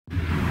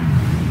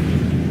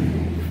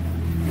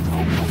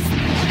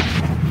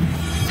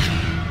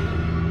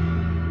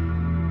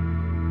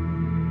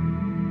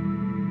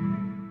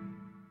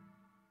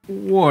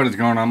What is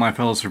going on, my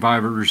fellow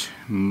survivors?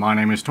 My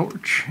name is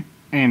Torch,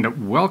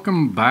 and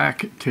welcome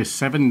back to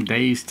 7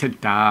 Days to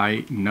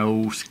Die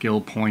No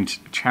Skill Points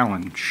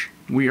Challenge.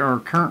 We are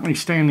currently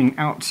standing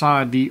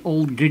outside the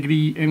Old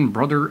Giggity and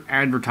Brother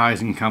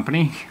Advertising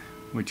Company,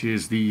 which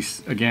is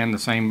again the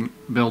same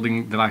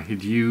building that I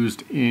had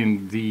used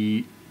in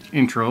the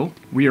intro.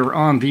 We are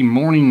on the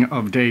morning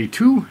of day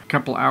 2, a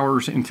couple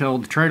hours until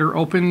the trader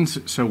opens,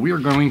 so we are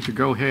going to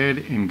go ahead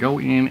and go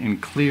in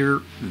and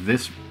clear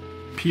this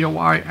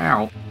POI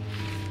out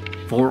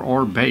for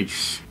our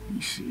base. Let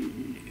me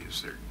see,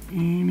 is there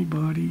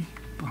anybody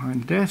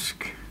behind the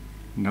desk?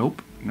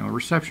 Nope, no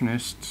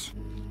receptionists.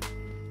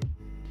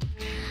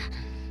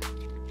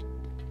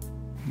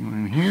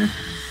 Anyone in here?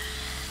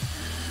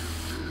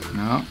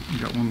 No, we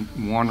got one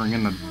wandering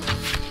in the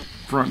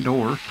front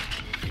door.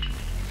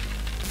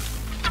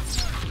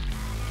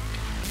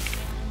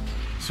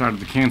 Decided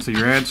to cancel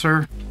your ad,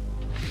 sir?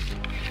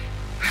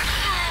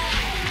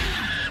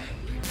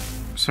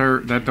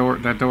 Sir, that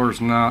door is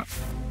not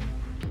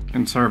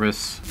in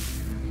service.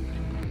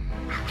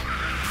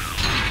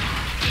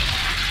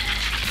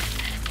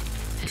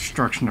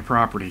 Destruction of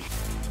property.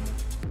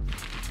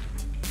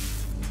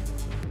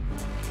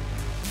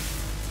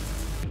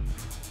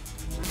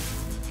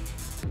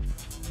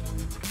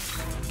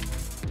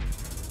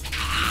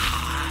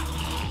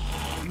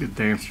 You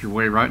danced your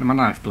way right into my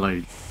knife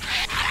blade.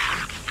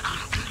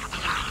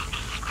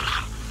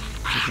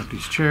 Pick up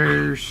these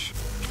chairs.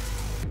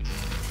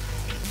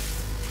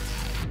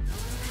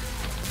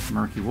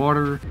 Murky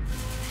water.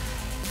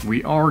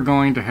 We are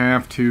going to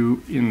have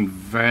to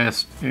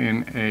invest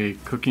in a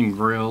cooking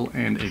grill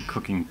and a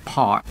cooking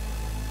pot,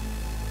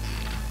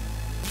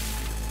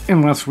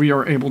 unless we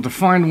are able to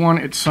find one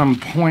at some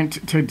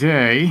point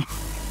today,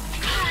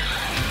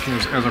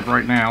 because as of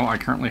right now I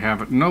currently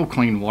have no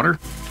clean water.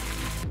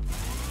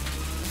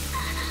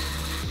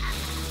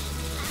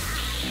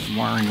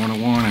 Wiring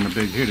 101 and the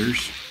big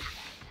hitters.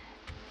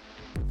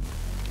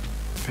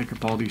 Pick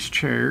up all these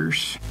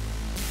chairs.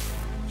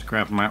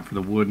 Scrap them out for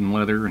the wood and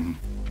leather and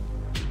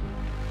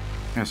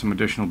have some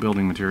additional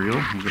building material.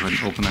 I'll go ahead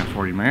and open that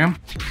for you, ma'am.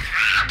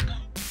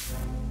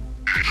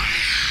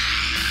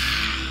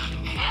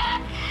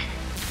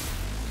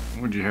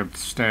 What'd you have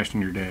stashed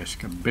in your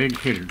desk? Big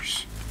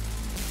hitters.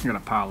 I got a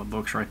pile of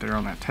books right there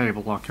on that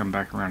table. I'll come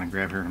back around and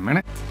grab here in a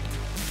minute.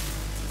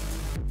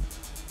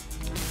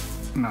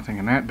 Nothing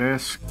in that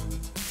desk.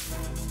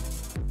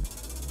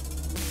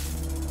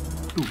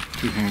 Ooh,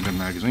 2 handgun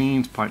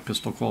magazines, pipe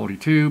pistol quality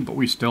 2, but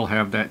we still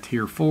have that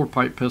tier 4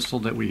 pipe pistol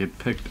that we had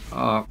picked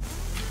up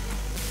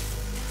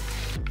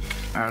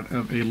out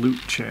of a loot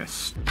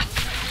chest.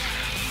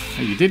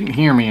 Hey, you didn't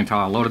hear me until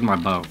I loaded my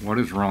bow. What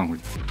is wrong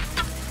with you?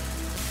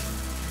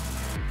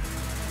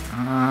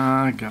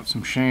 I got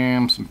some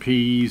sham, some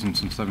peas, and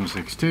some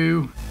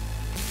 7.62.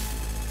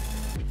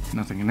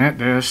 Nothing in that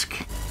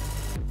desk.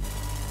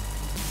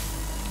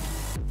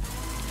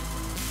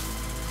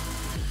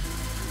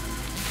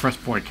 Press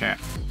boy cap.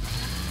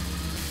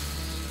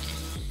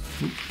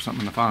 Oops, something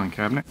in the filing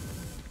cabinet.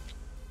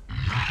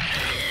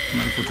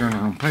 Medical journal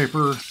on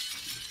paper.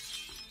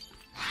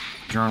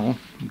 Journal.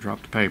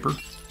 Drop the paper.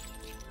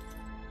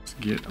 Let's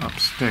get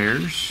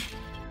upstairs.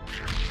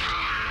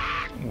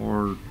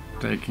 Or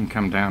they can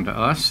come down to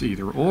us,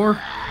 either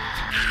or.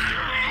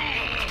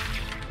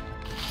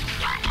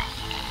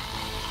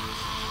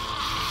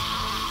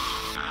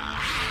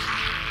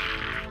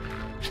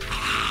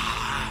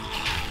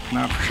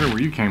 Not for sure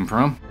where you came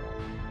from.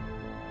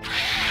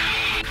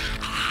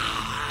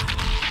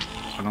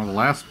 I know the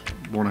last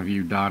one of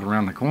you died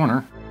around the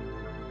corner.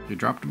 You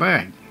dropped a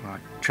bag. I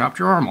chopped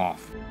your arm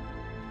off.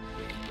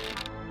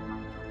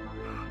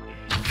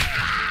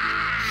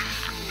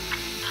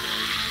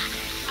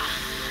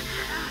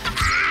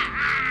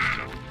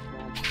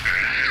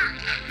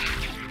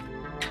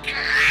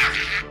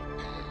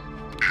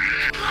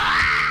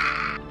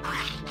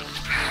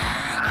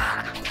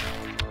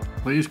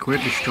 Please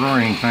quit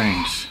destroying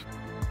things.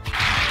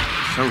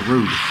 So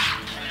rude.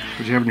 What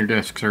do you have in your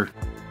desk, sir?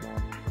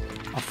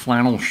 A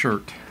flannel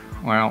shirt.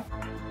 Well,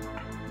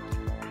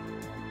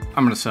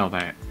 I'm gonna sell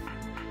that.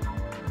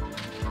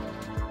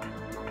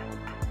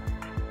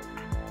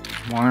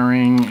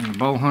 Wiring and the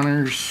bow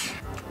hunters.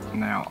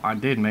 Now, I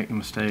did make the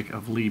mistake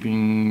of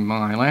leaving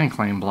my land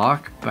claim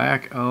block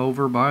back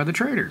over by the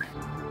trader.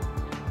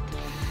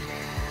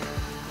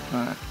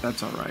 But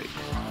that's alright.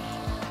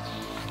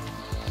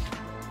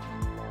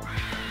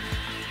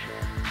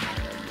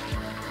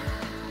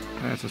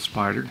 That's a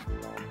spider.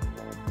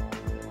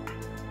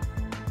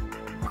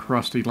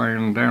 Crusty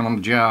laying down on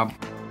the job.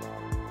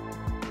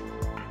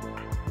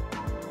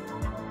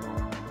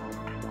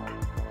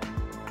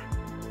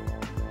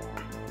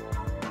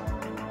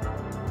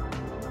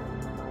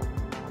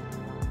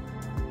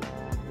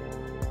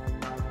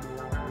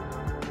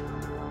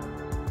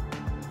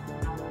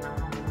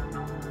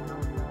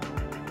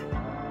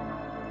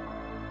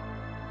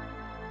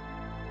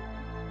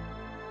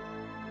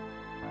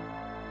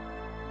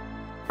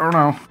 Oh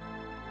no.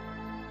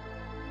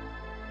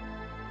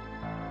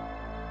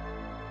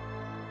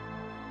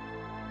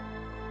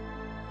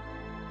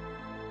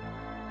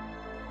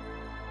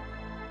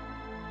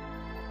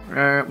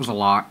 It was a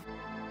lot.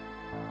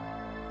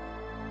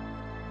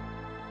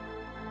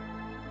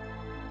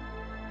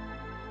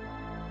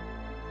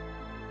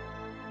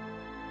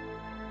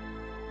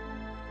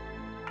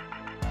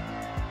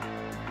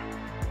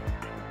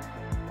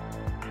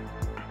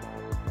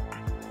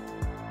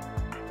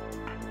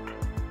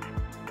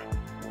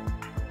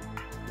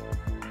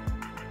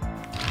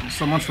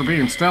 So much for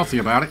being stealthy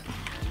about it.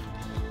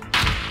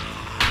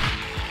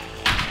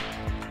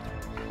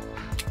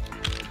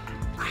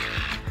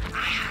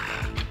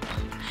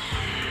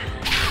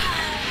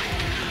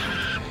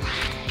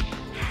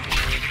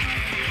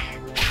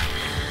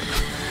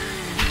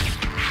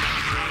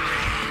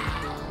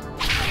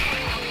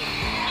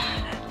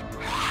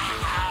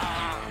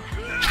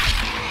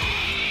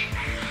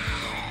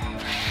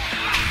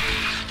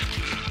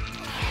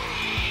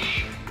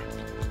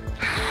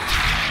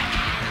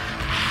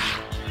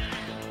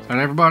 That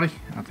everybody?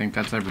 I think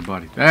that's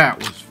everybody. That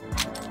was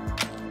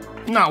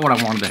not what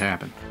I wanted to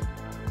happen.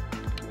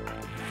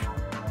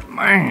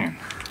 Man.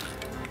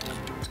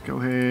 Let's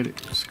go ahead,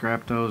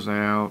 scrap those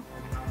out.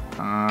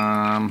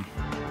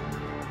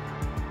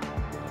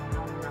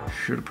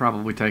 Should have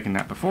probably taken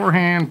that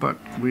beforehand, but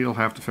we'll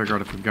have to figure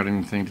out if we've got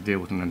anything to deal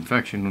with an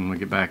infection when we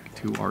get back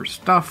to our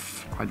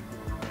stuff. I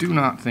do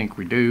not think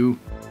we do.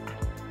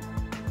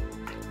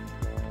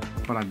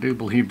 But I do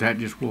believe that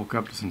just woke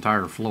up this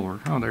entire floor.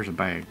 Oh, there's a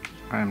bag.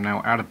 I am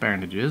now out of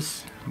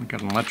bandages. We've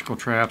got an electrical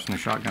traps and a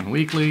shotgun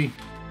weekly.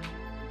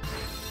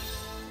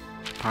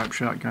 Pipe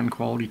shotgun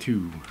quality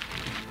 2.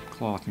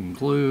 Cloth and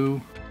glue.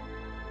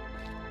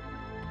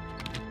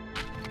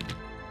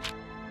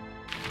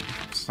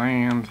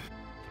 Sand.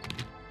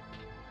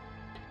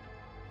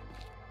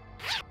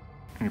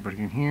 Anybody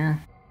in here?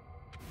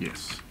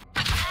 Yes.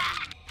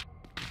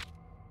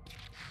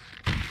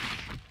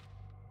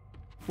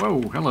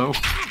 Whoa, hello.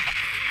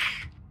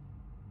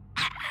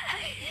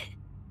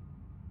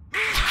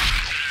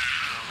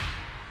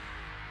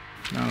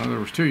 No, there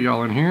was 2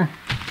 y'all in here.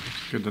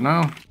 Good to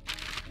know.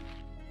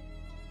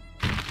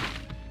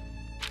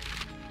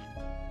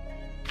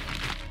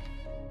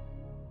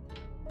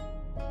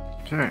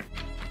 Okay.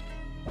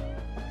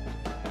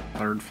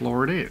 3rd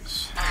floor it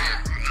is.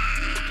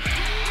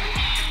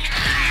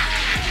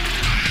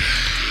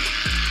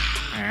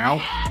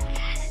 Ow.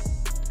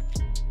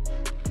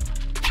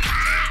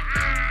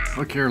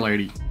 Look here,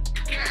 lady.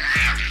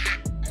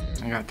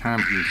 I got time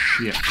for your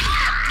shit.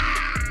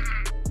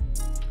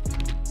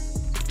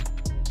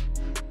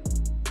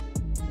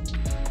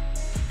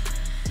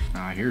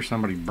 I hear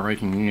somebody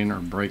breaking in or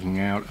breaking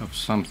out of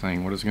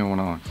something. What is going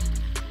on?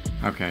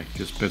 Okay,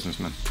 just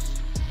businessmen.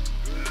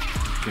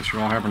 Guess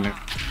you're all having a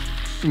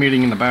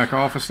meeting in the back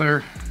office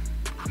there.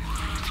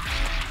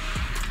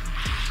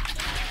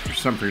 There's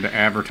something to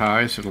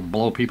advertise. It'll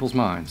blow people's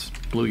minds.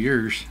 Blew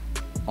yours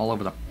all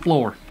over the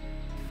floor.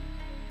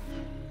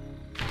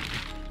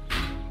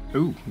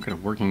 Ooh, we've got a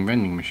working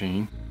vending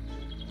machine.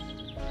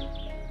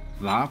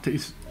 That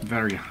is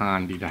very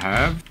handy to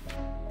have.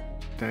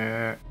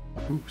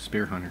 Ooh,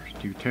 spear hunters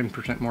do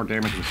 10% more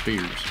damage with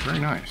spears. Very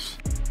nice.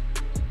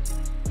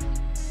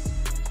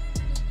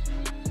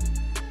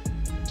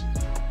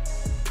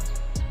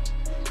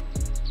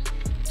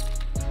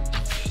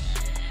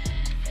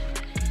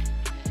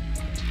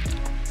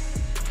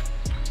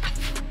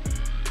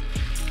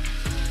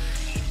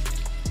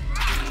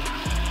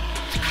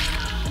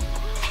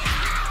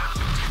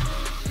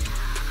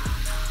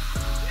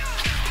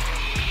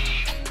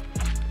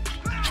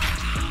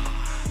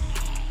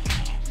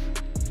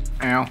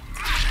 Ow.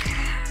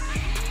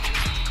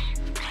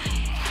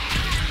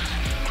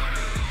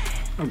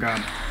 Oh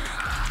god.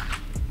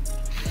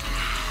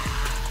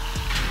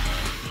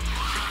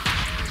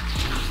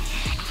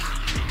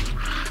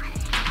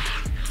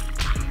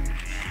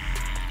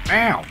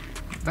 Ow!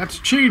 That's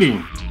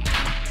cheating!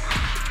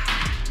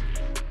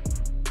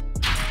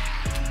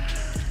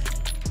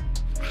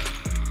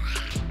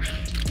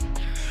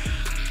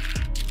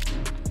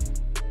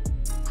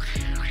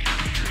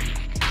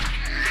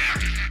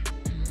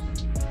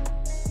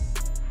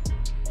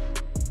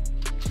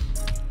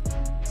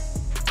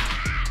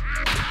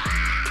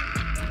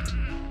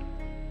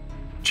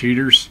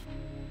 Cheaters.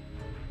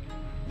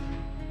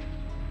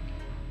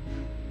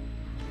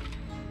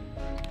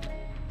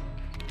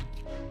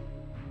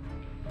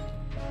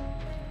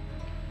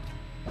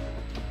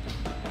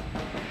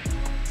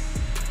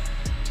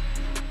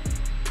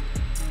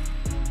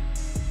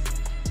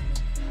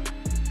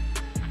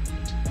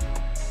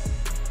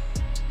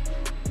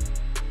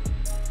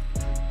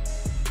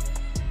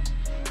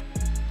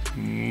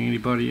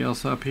 Anybody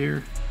else up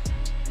here?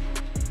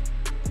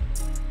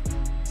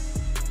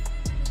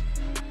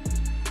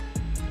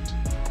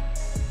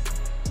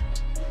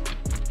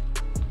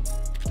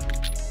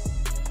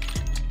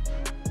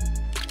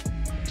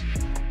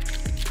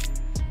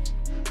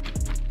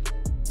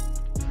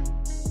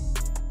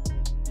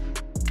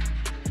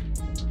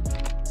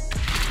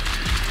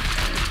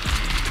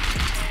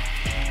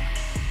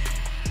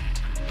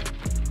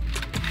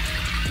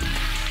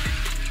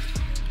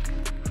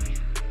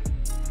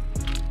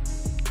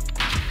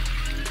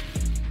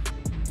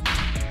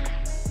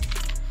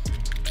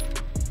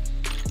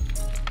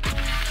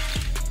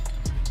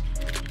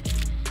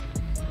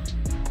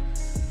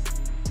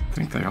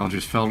 think they all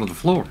just fell to the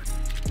floor.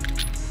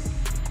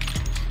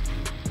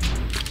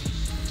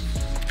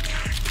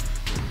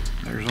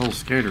 There's old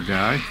skater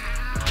guy.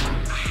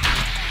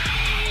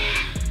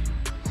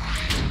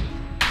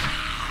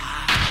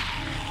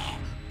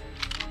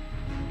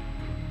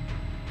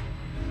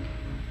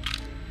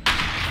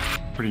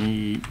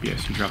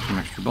 Yes, you dropped some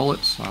extra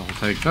bullets. I will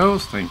take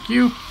those, thank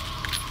you.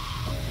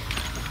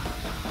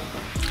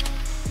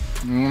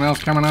 Anyone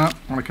else coming up?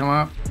 Want to come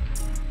up?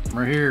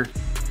 Right here.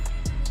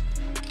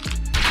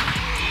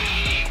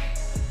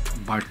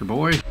 Biker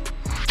boy.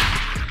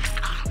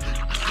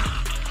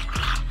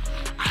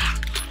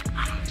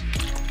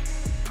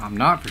 I'm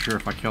not for sure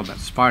if I killed that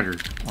spider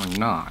or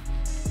not.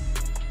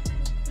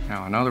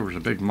 Now I know there was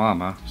a big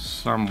mama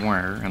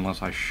somewhere,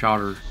 unless I shot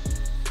her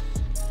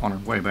on her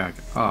way back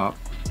up.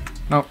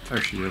 Nope,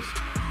 there she is.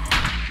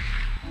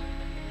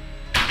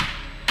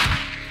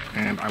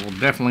 And I will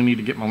definitely need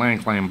to get my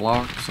land claim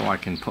block so I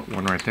can put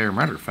one right there.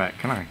 Matter of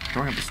fact, do I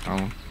have the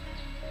stone?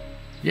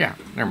 Yeah,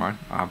 never mind.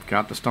 I've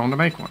got the stone to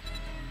make one.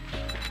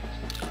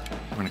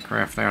 I'm going to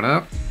craft that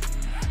up.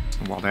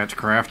 And while that's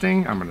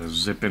crafting, I'm going to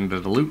zip into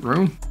the loot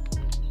room.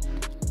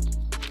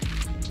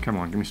 Come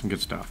on, give me some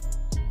good stuff.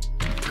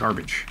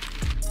 Garbage.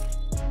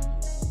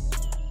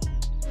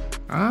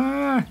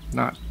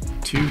 Not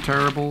too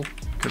terrible.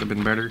 Could have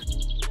been better.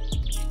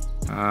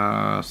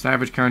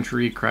 Savage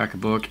Country, Crack a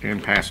Book,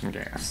 and Passing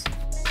Gas.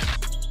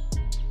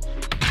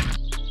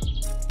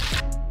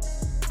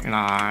 And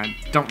I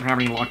don't have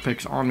any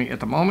lockpicks on me at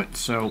the moment,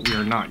 so we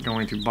are not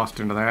going to bust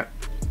into that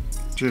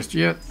just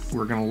yet.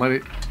 We're going to let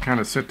it kind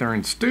of sit there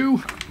and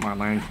stew. My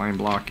land claim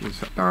block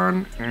is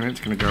done, and it's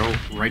going to go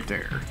right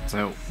there.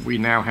 So we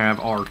now have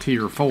our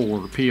Tier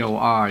 4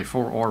 POI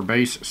 4R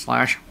base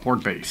 /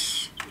 Horde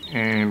Base.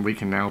 And we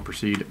can now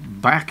proceed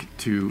back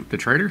to the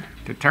trader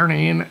to turn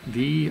in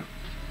the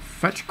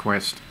fetch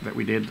quest that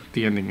we did at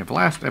the ending of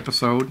last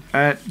episode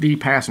at the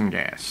Passing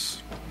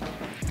Gas.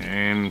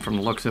 And from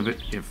the looks of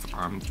it, if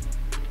I'm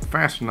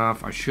fast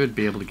enough, I should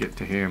be able to get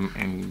to him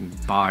and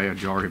buy a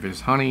jar of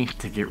his honey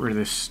to get rid of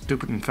this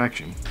stupid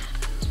infection.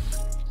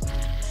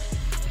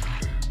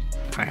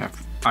 I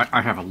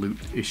have a loot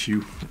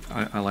issue.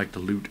 I like to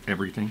loot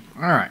everything.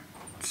 Alright.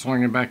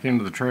 Swinging back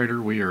into the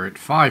trader, we are at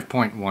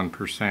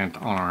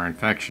 5.1% on our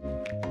infection.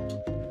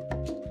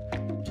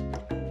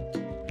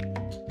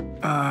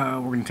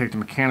 We're going to take the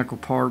mechanical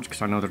parts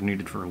because I know they're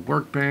needed for a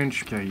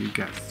workbench. Okay, you've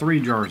got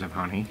 3 jars of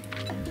honey.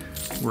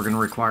 We're going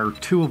to require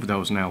 2 of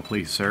those now,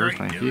 please, sir.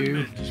 Thank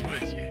you.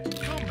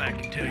 Come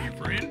back and tell your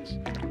friends.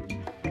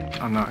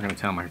 I'm not going to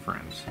tell my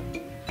friends.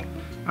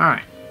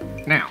 Alright.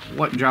 Now,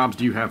 what jobs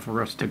do you have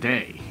for us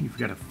today? You've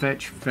got a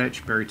fetch,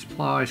 buried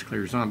supplies,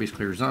 clear zombies.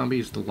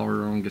 The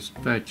longest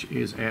fetch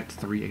is at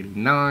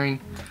 389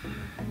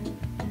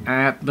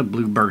 at the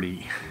Blue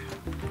Birdie.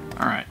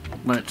 Alright,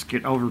 let's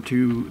get over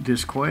to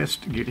this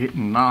quest, get hit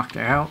and knocked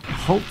out.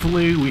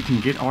 Hopefully we can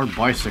get our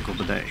bicycle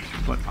today,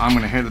 but I'm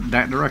going to head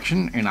that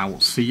direction and I will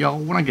see y'all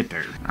when I get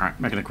there. Alright,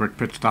 making a quick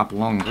pit stop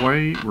along the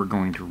way, we're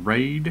going to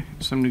raid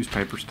some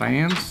newspaper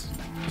stands.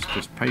 It's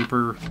just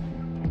paper.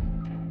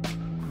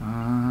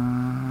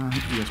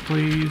 Yes,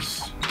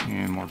 please.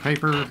 And more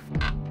paper.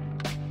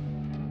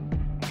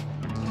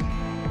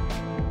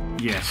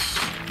 Yes,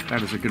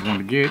 that is a good one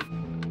to get.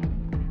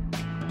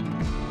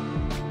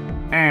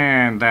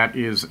 And that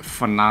is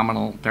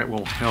phenomenal. That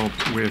will help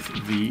with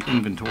the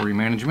inventory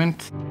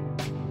management.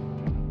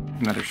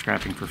 Another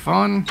scrapping for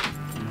fun.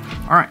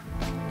 Alright,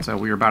 so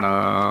we're about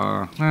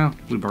well,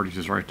 Blue Birdie's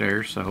is right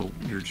there, so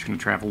you're just going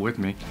to travel with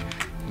me.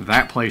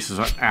 That place is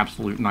an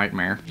absolute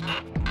nightmare.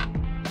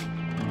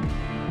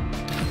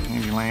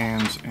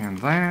 Lands and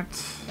that.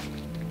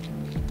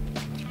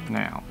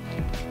 Now,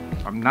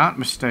 if I'm not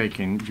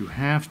mistaken, you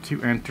have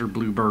to enter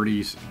Blue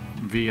Birdie's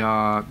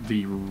via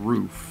the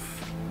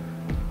roof,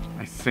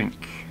 I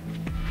think.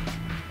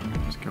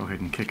 Let's go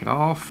ahead and kick it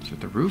off. Is it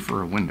the roof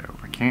or a window?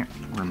 I can't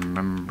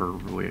remember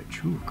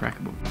which. Ooh, crack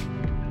a book.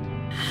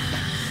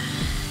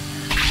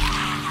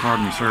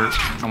 Pardon me, sir.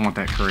 I want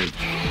that crate.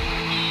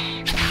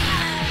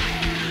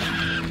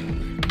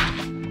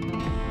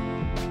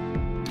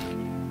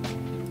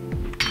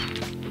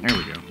 There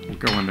we go. We'll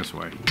go in this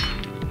way.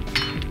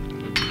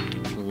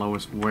 The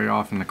lowest way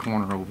off in the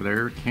corner over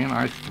there. Can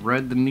I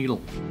thread the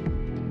needle?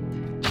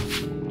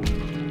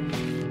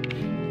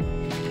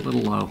 A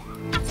little low.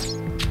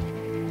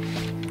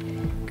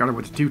 Got it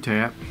with the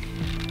 2-tap.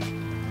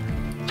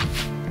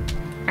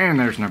 And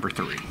there's number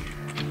 3.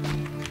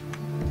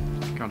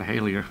 Got a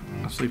Haley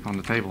asleep on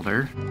the table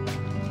there.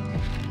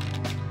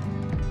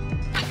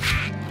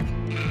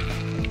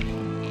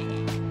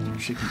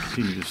 She can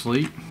continue to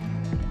sleep.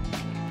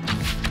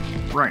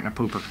 Right in a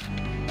pooper.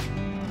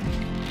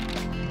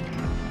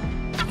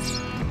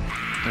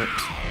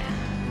 Oops.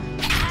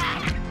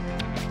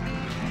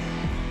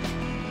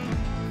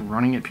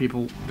 Running at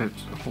people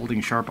that's holding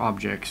sharp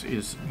objects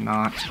is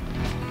not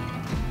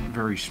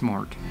very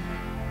smart.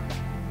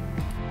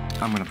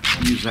 I'm going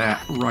to use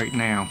that right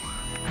now.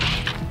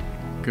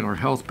 Get our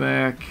health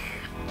back.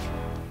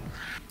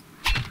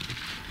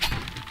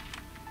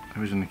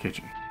 Who's in the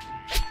kitchen?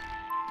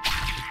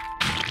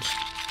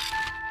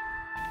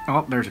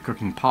 Oh, there's a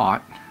cooking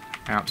pot.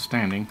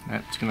 Outstanding.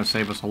 That's going to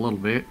save us a little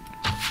bit.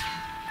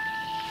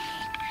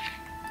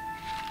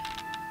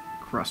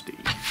 Crusty.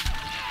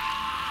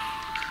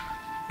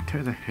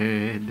 To the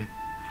head.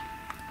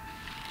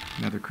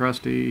 Another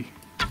crusty.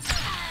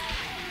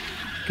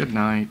 Good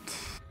night.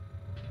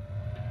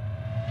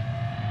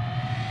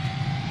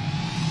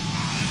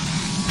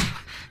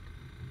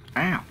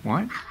 Ow,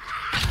 what?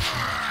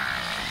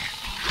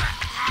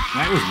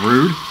 That was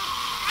rude.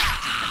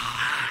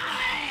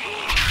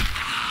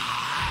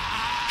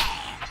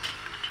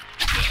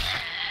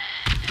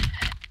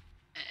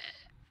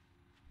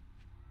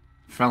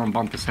 Fell and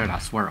bumped his head, I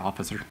swear,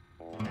 officer.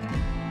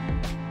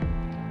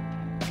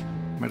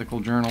 Medical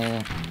journal,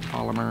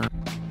 polymer.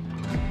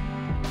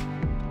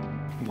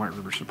 White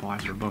River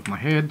supplies are above my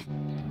head.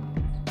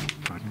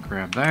 Go ahead and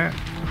grab that.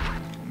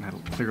 And that'll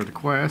clear the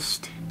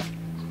quest.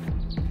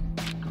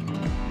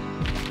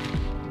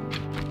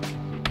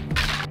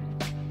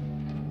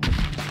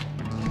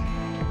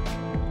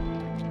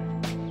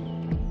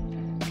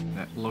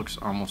 That looks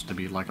almost to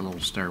be like a little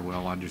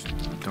stairwell. I just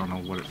don't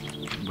know what it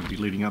would be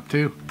leading up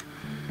to.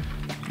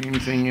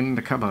 Anything in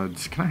the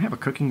cupboards? Can I have a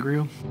cooking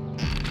grill?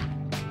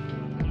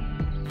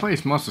 The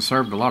place must have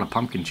served a lot of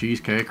pumpkin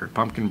cheesecake or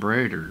pumpkin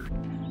bread or...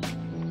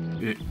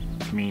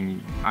 I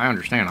mean, I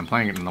understand I'm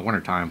playing it in the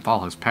wintertime.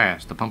 Fall has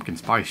passed. The pumpkin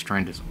spice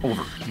trend is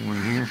over. Anyone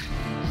in here?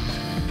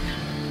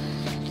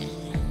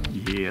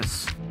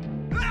 Yes.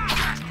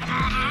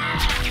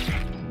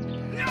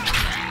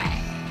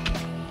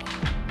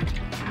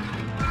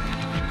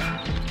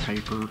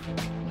 Paper.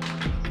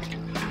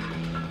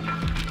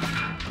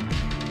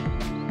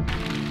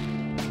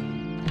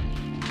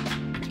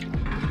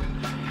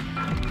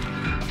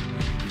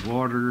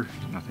 Water.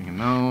 Nothing in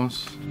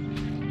those.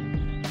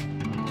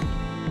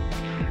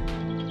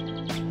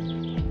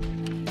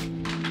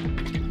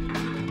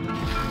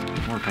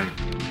 More paper.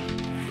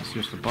 It's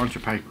just a bunch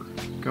of paper.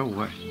 Go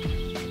away.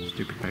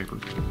 Stupid paper.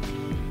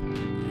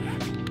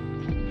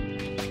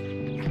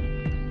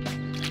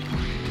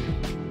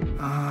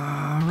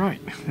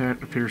 Alright,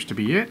 that appears to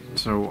be it.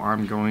 So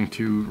I'm going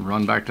to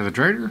run back to the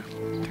trader,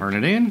 turn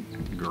it in,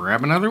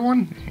 grab another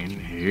one, and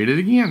hit it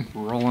again.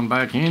 Rolling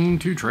back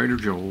into Trader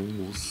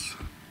Joel's.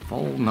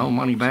 Full no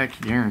money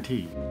back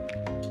guarantee.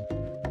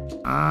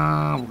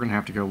 We're gonna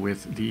have to go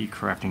with the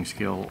crafting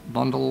skill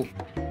bundle.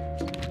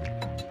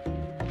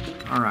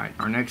 Alright,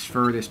 our next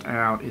furthest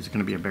out is going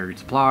to be a buried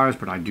supplies,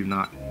 but I do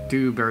not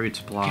do buried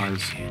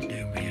supplies. Can you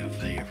do me a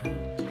favor?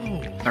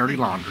 Oh, Dirty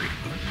laundry.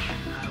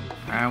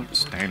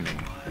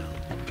 Outstanding.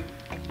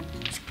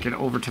 Let's get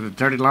over to the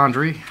dirty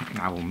laundry, and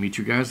I will meet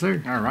you guys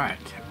there.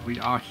 Alright, we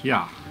are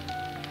here.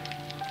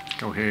 Let's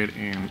go ahead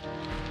and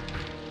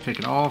take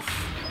it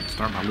off.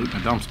 Start by looting a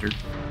dumpster.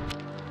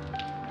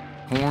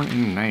 Corn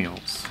and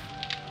nails.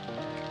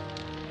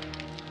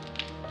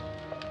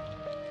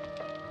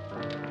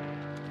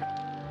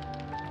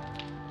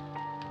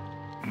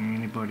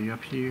 Anybody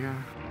up here?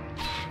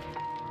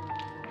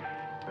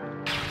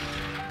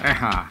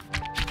 Aha!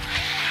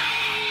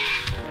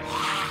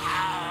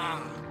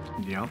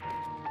 Yep.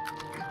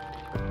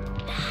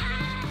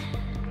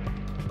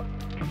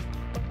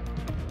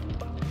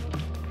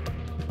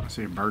 I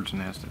see a bird's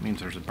nest. That means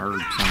there's a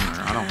bird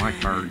somewhere. I don't like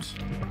birds.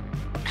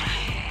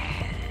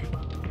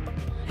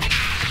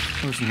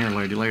 Listen here,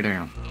 lady. Lay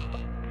down.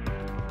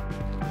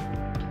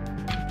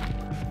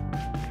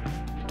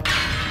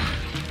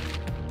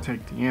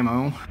 Take the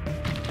ammo.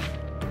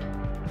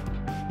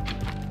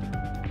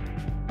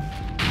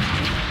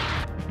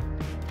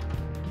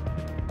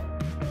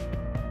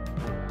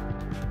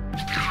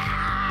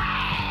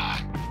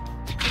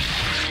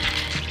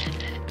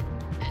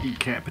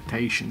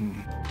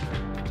 Decapitation.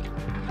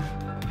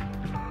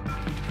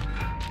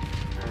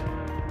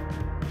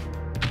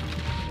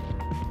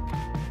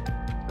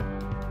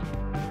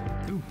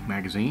 Ooh,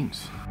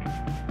 magazines.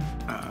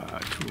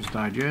 Tools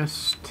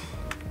digest.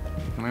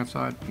 On that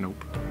side?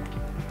 Nope.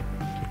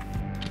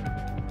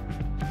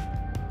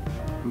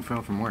 Who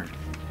fell from where?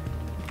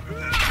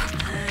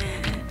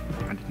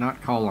 I did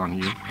not call on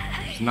you.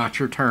 It's not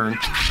your turn.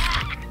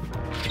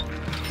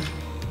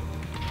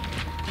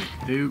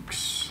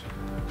 Dukes.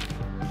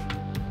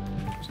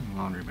 It's in the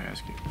laundry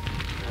basket.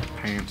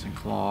 Pants and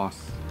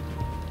cloth.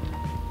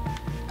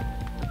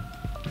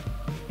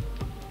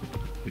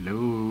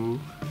 Hello?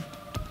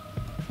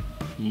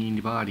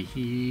 Anybody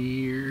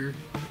here?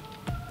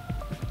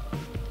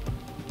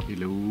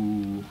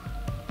 Hello?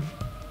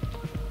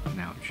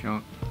 Now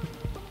junk.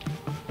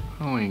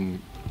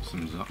 Throwing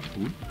some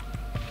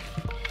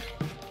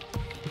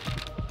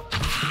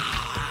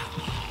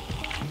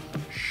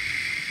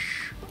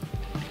Shh.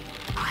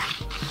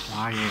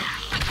 Quiet.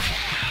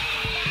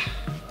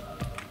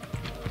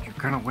 You're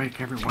gonna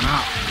wake everyone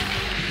up.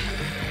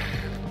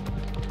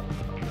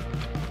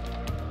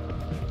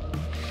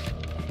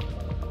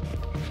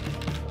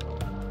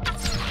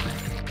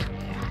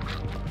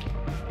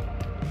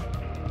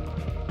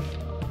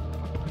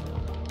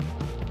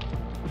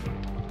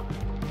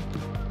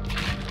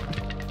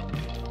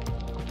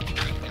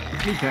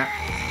 Hey, cat.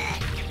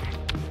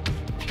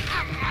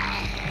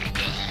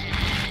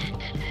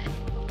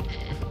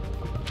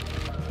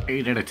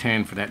 8 out of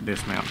 10 for that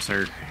dismount,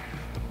 sir.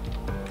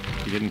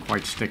 You didn't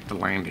quite stick the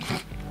landing.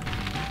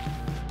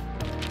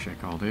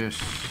 Check all this.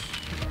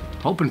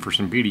 Hoping for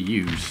some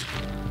BDUs.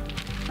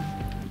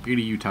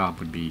 BDU top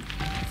would be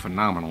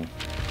phenomenal.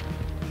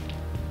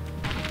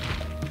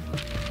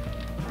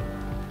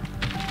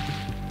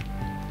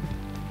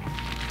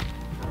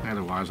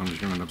 Otherwise, I'm just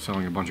going to end up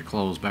selling a bunch of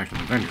clothes back to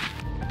the vendor.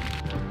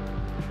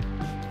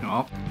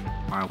 Oh,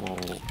 I will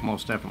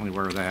most definitely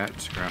wear that,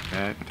 scrap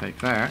that, and take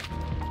that.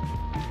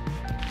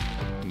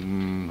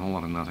 Whole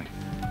lot of nothing.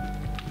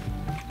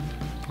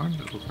 Why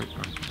does it look like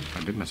I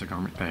did miss a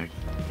garment bag?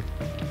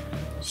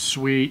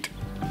 Sweet.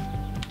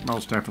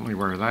 Most definitely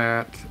wear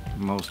that.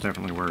 Most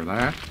definitely wear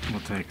that.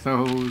 We'll take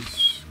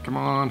those. Come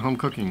on, home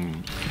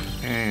cooking.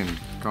 And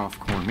golf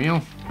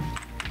cornmeal.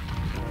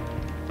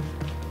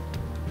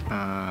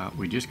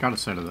 We just got a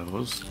set of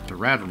those. The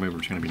rad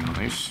remover is going to be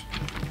nice.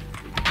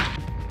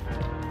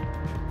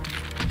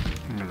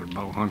 Another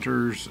bow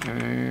hunters,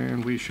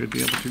 and we should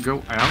be able to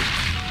go out.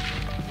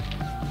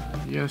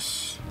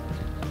 Yes.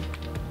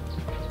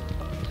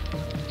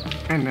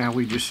 And now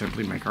we just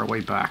simply make our way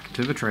back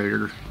to the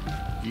trader.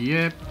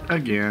 Yet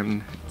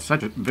again,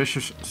 such a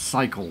vicious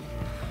cycle.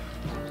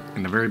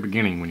 In the very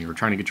beginning, when you were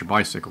trying to get your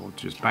bicycle,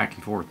 it's just back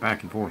and forth,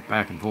 back and forth,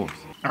 back and forth.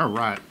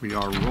 Alright, we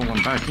are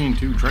rolling back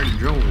into Trader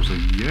Joel's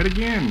yet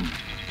again.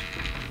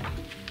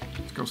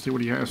 Let's go see what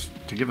he has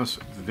to give us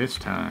this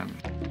time.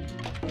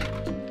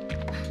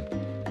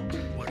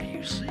 What do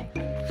you seek,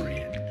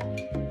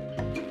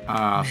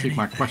 friend? Seek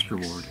my quest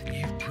reward.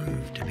 You've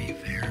proved to be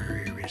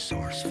very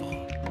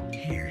resourceful.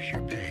 Here's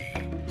your pay.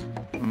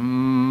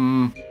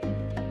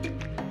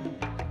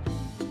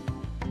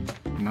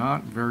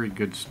 Not very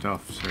good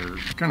stuff, sir.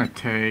 Gonna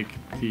take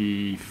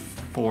the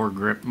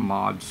foregrip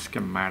mod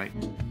schematic.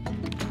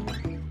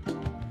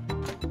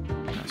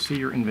 Now see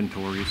your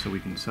inventory so we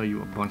can sell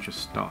you a bunch of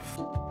stuff.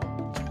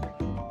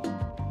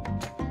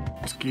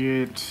 Let's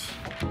get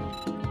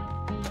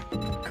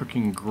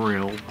cooking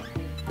grill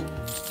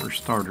for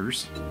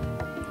starters.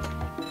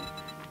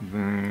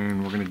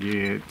 Then we're gonna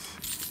get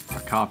a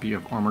copy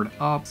of Armored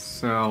Up,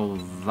 sell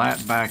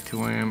that back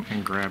to him,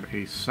 and grab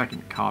a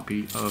second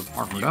copy of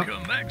Armored Up.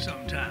 Come back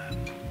sometime.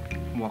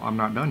 Well, I'm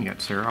not done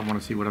yet, sir. I want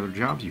to see what other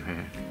jobs you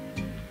have.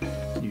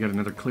 You got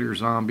another clear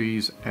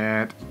zombies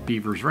at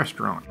Beaver's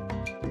Restaurant.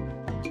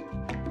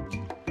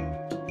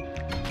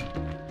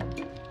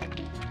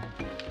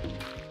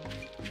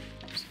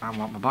 I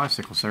want my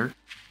bicycle, sir.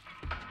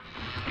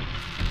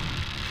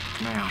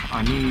 Now,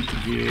 I need to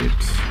get...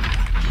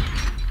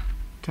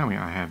 Tell me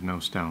I have no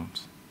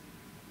stones.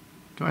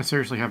 Do I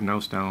seriously have no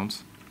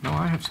stones? No,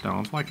 I have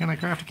stones. Why can't I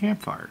craft a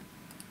campfire?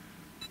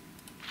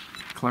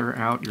 Clear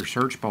out your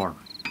search bar,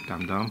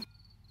 dum-dum.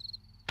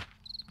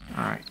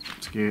 Alright,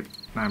 let's get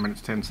 9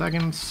 minutes, 10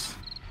 seconds.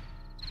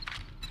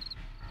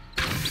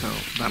 So,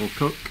 that'll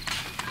cook.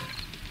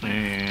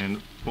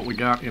 And what we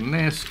got in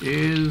this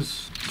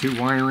is 2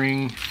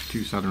 wiring,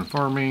 2 southern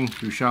farming,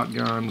 2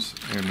 shotguns,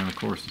 and then of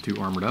course the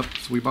 2 armored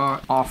ups we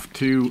bought. Off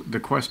to the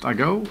quest I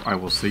go. I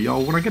will see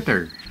y'all when I get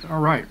there.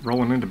 Alright,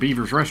 rolling into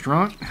Beaver's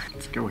Restaurant.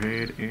 Let's go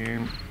ahead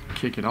and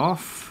kick it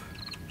off.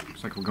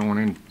 Looks like we're going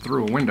in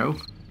through a window.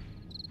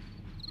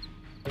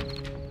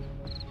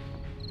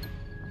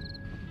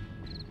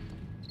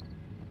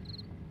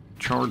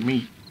 Charred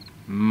meat.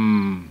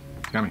 Mmm,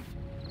 yummy.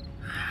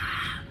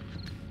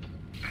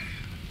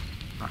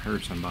 I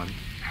heard somebody.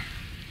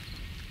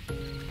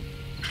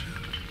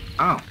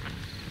 Oh,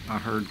 I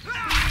heard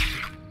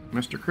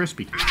Mr.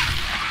 Crispy.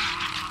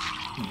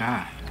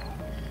 Die.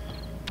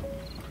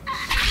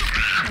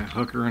 That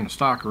hooker in the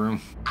stock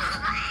room.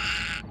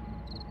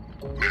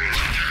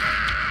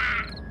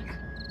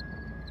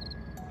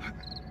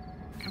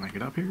 Can I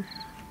get up here?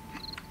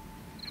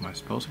 Am I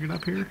supposed to get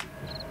up here?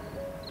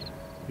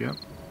 Yep.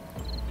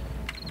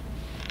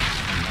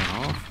 Turn that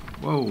off.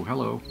 Whoa,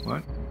 hello.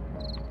 What?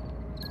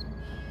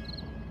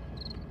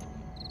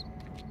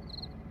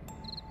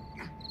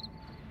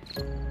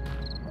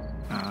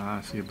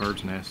 I see a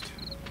bird's nest.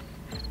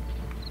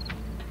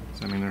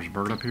 Does that mean there's a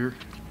bird up here?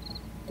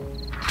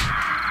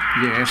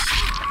 Yes.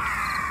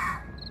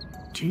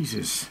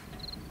 Jesus.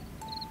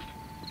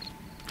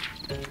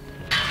 I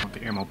want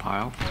the ammo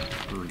pile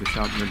for the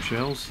shotgun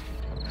shells.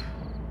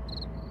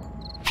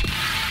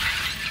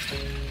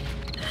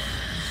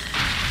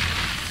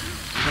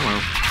 Hello.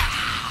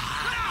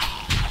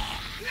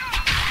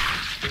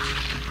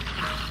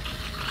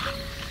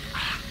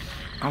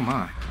 Oh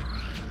my.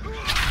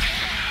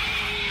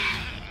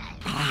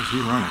 Why is he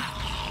running?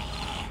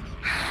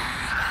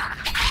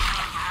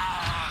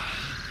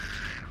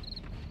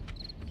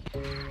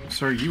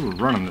 Sir, you were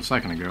running a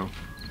second ago.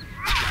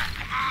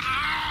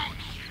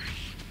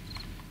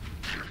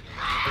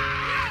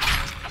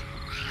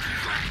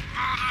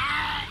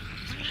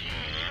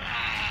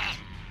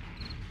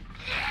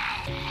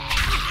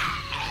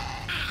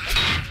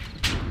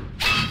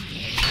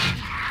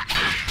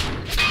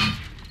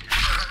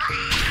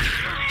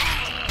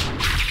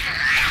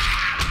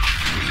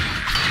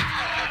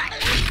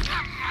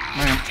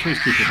 Ma'am, please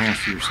keep your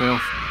hands to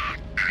yourself.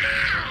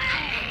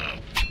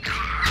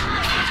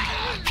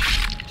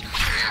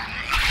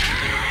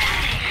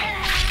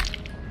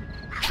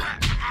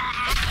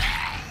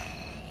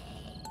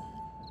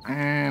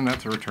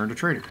 to return to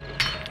trader.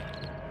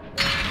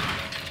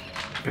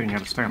 Getting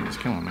out of stamina is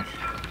killing me.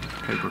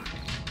 Paper.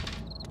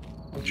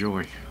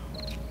 Joy.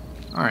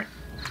 Alright.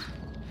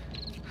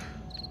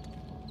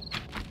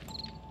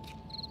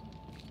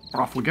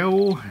 Off we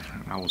go.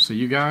 I will see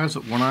you guys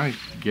when I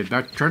get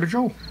back to Trader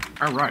Joel.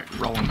 Alright,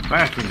 rolling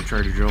back into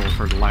Trader Joel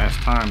for the last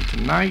time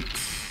tonight.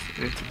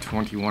 It's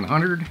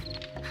 2100.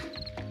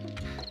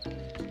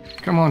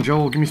 Come on,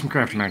 Joel, give me some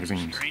crafting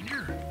magazines.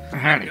 Stranger,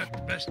 Howdy. got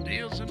the best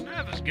deals in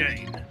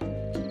Navisgate.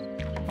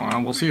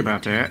 Well, we'll see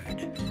about that.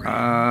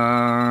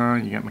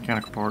 You got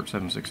mechanical parts,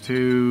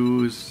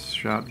 7.62s,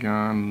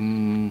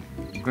 shotgun.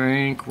 I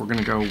think we're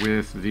gonna go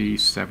with the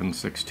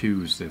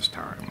 7.62s this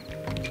time.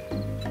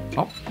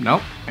 Oh,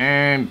 nope.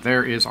 And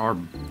there is our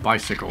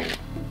bicycle.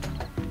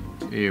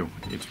 Ew,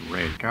 it's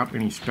red. Got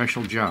any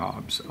special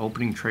jobs?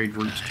 Opening trade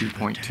routes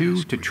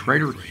 2.2 to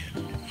Trader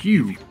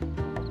Hugh.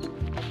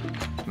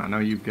 I know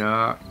you've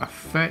got a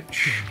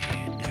fetch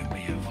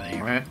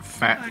at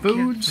Fat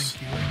Foods.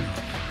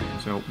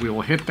 So we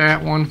will hit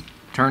that one,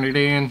 turn it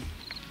in,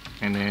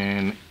 and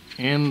then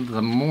in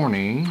the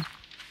morning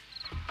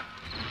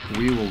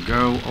we will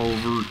go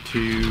over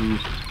to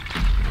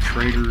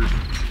Trader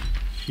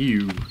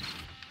Hugh.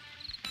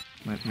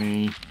 Let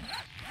me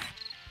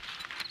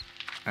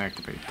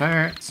activate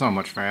that. So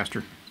much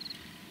faster.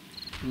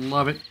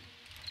 Love it.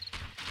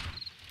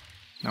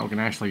 Now we can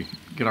actually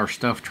get our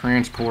stuff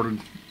transported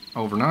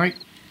overnight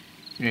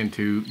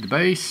into the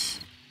base.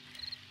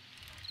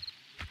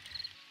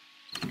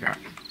 Got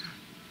it.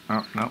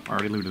 Oh, no,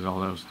 already looted all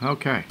those.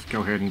 Okay, let's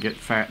go ahead and get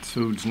Fat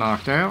Foods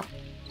knocked out.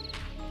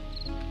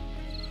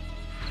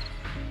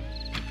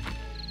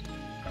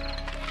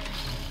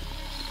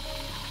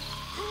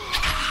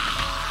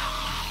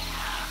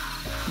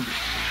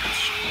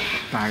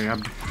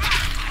 Stabbed.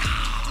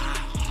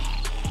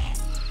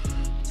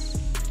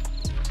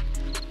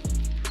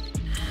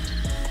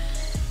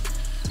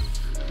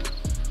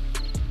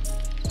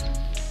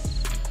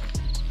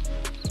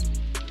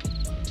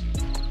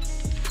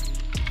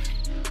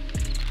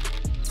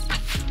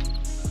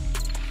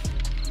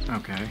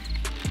 Okay.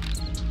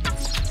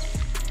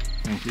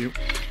 Thank you.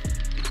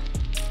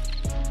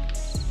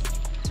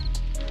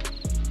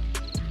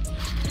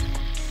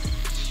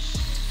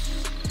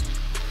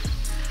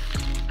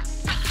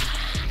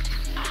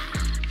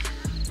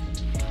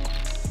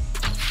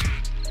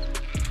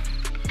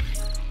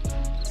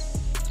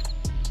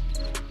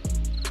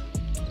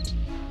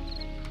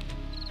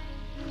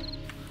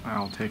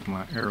 I'll take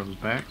my arrows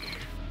back.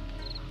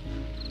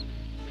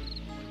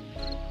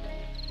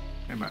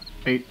 About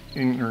 8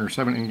 or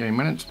 7 in-game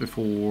minutes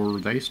before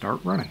they start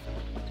running.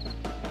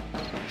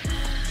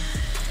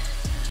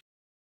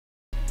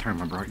 Turn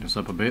my brightness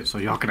up a bit so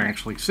y'all can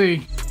actually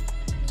see.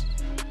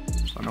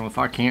 So I know if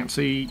I can't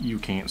see, you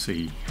can't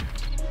see.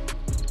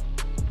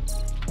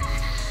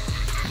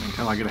 And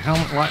until I get a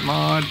helmet light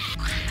mod.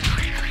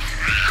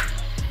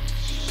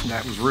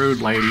 That was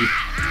rude, lady.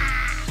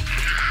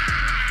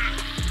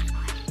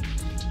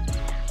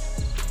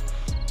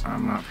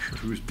 I'm not sure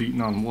who's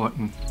beating on what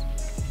and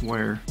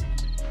where.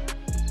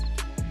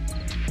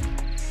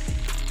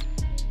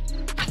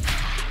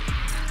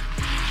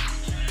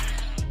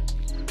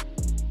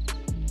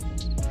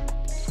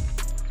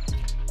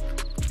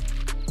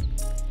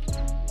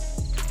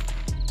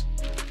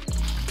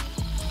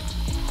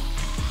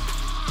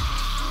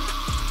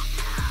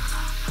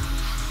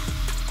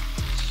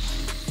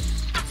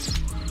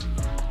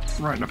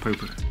 Right in a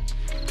pooper.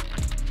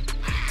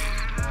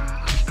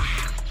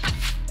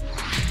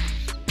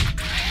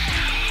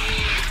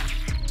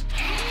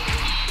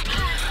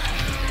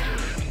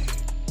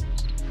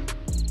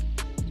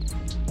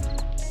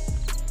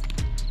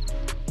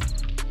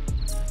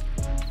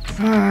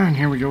 And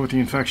here we go with the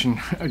infection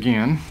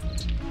again.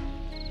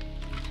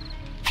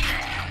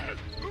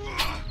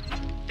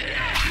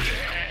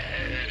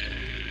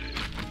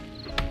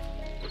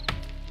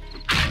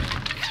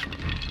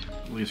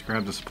 At least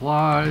grab the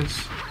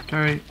supplies.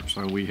 Okay,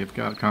 so we have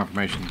got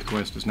confirmation the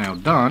quest is now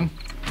done.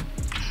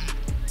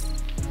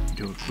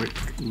 Do a quick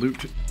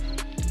loot.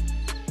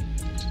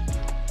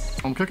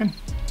 Home cooking?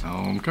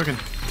 Home cooking.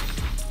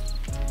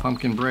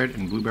 Pumpkin bread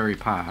and blueberry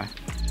pie.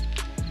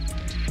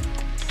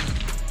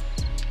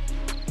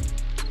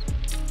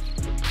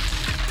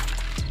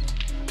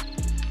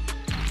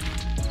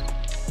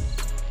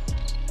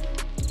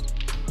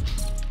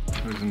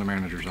 Who's in the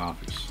manager's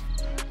office?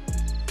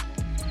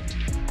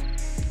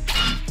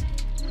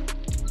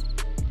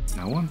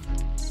 No one?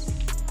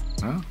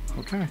 No?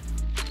 Okay.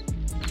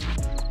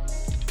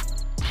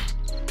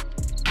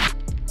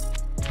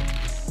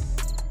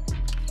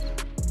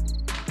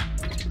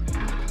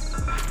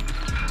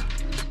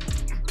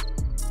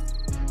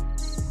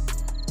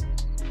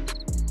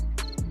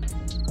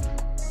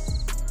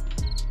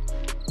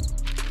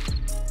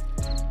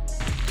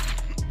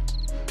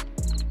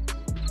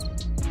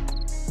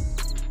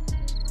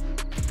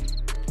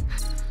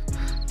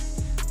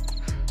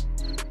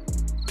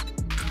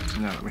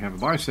 Now that we have a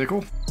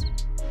bicycle,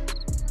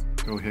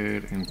 go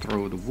ahead and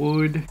throw the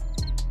wood,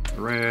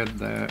 thread,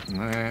 that and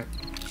that,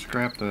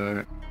 scrap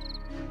that.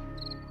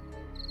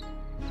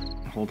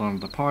 hold on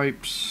to the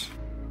pipes.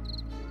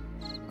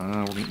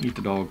 We're gonna eat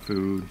the dog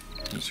food.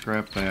 Let's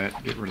scrap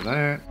that. Get rid of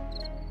that.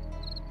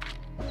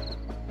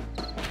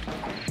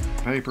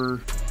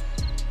 Paper.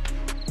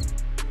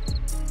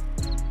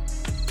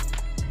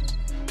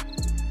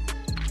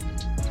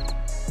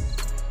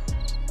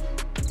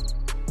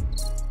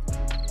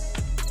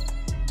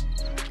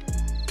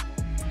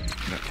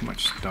 Got too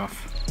much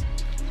stuff.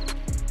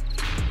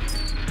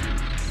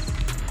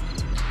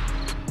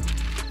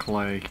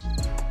 Clay.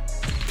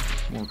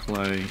 More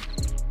clay.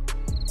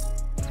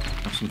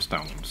 And some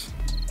stones.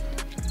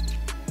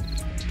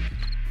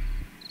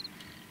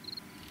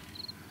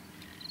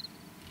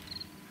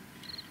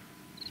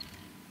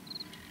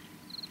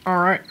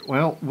 Alright,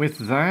 well,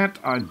 with that,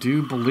 I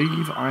do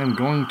believe I am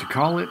going to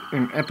call it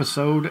an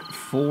episode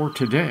for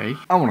today.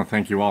 I want to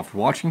thank you all for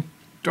watching.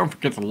 Don't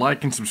forget to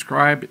like and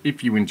subscribe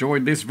if you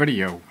enjoyed this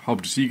video.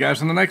 Hope to see you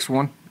guys in the next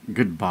one.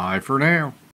 Goodbye for now.